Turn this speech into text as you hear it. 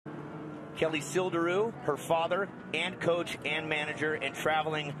Kelly Sildaru, her father and coach and manager and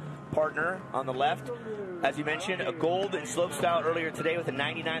traveling partner on the left. As you mentioned, a gold in slopestyle earlier today with a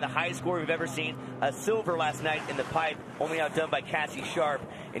 99, the highest score we've ever seen. A silver last night in the pipe, only outdone by Cassie Sharp.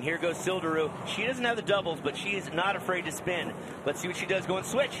 And here goes Sildaru. She doesn't have the doubles, but she is not afraid to spin. Let's see what she does going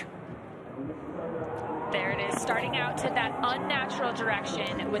switch. There it is, starting out to that unnatural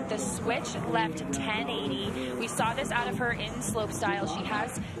direction with the switch left 1080. We saw this out of her in slopestyle. She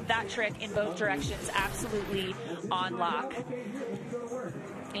has that trick in both directions absolutely on lock.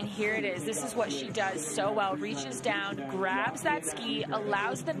 And here it is. This is what she does so well. Reaches down, grabs that ski,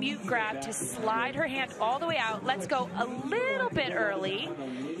 allows the mute grab to slide her hand all the way out. Let's go a little bit early,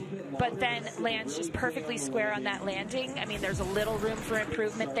 but then lands just perfectly square on that landing. I mean, there's a little room for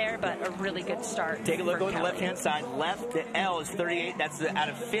improvement there, but a really good start. Take a look on the left-hand side. Left, the L is 38. That's out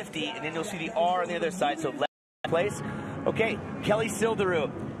of 50. And then you'll see the R on the other side. So left place. Okay, Kelly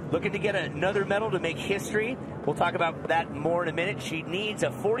Sildaru looking to get another medal to make history. We'll talk about that more in a minute. She needs a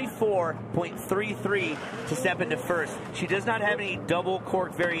 44.33 to step into first. She does not have any double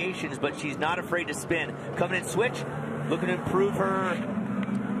cork variations, but she's not afraid to spin. Coming in switch, looking to improve her.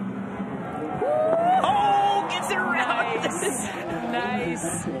 Oh, gets it around.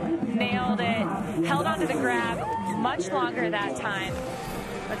 Nice. Nailed it. Held onto the grab much longer that time.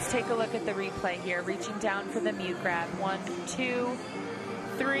 Let's take a look at the replay here. Reaching down for the mute grab. 1, 2,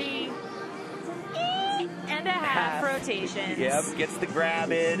 3, and a half rotations. Yep, gets the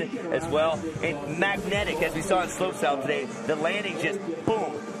grab in as well. And magnetic, as we saw in slopestyle today, the landing just,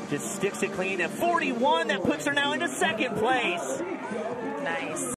 boom, just sticks it clean. At 41, that puts her now into second place. Nice.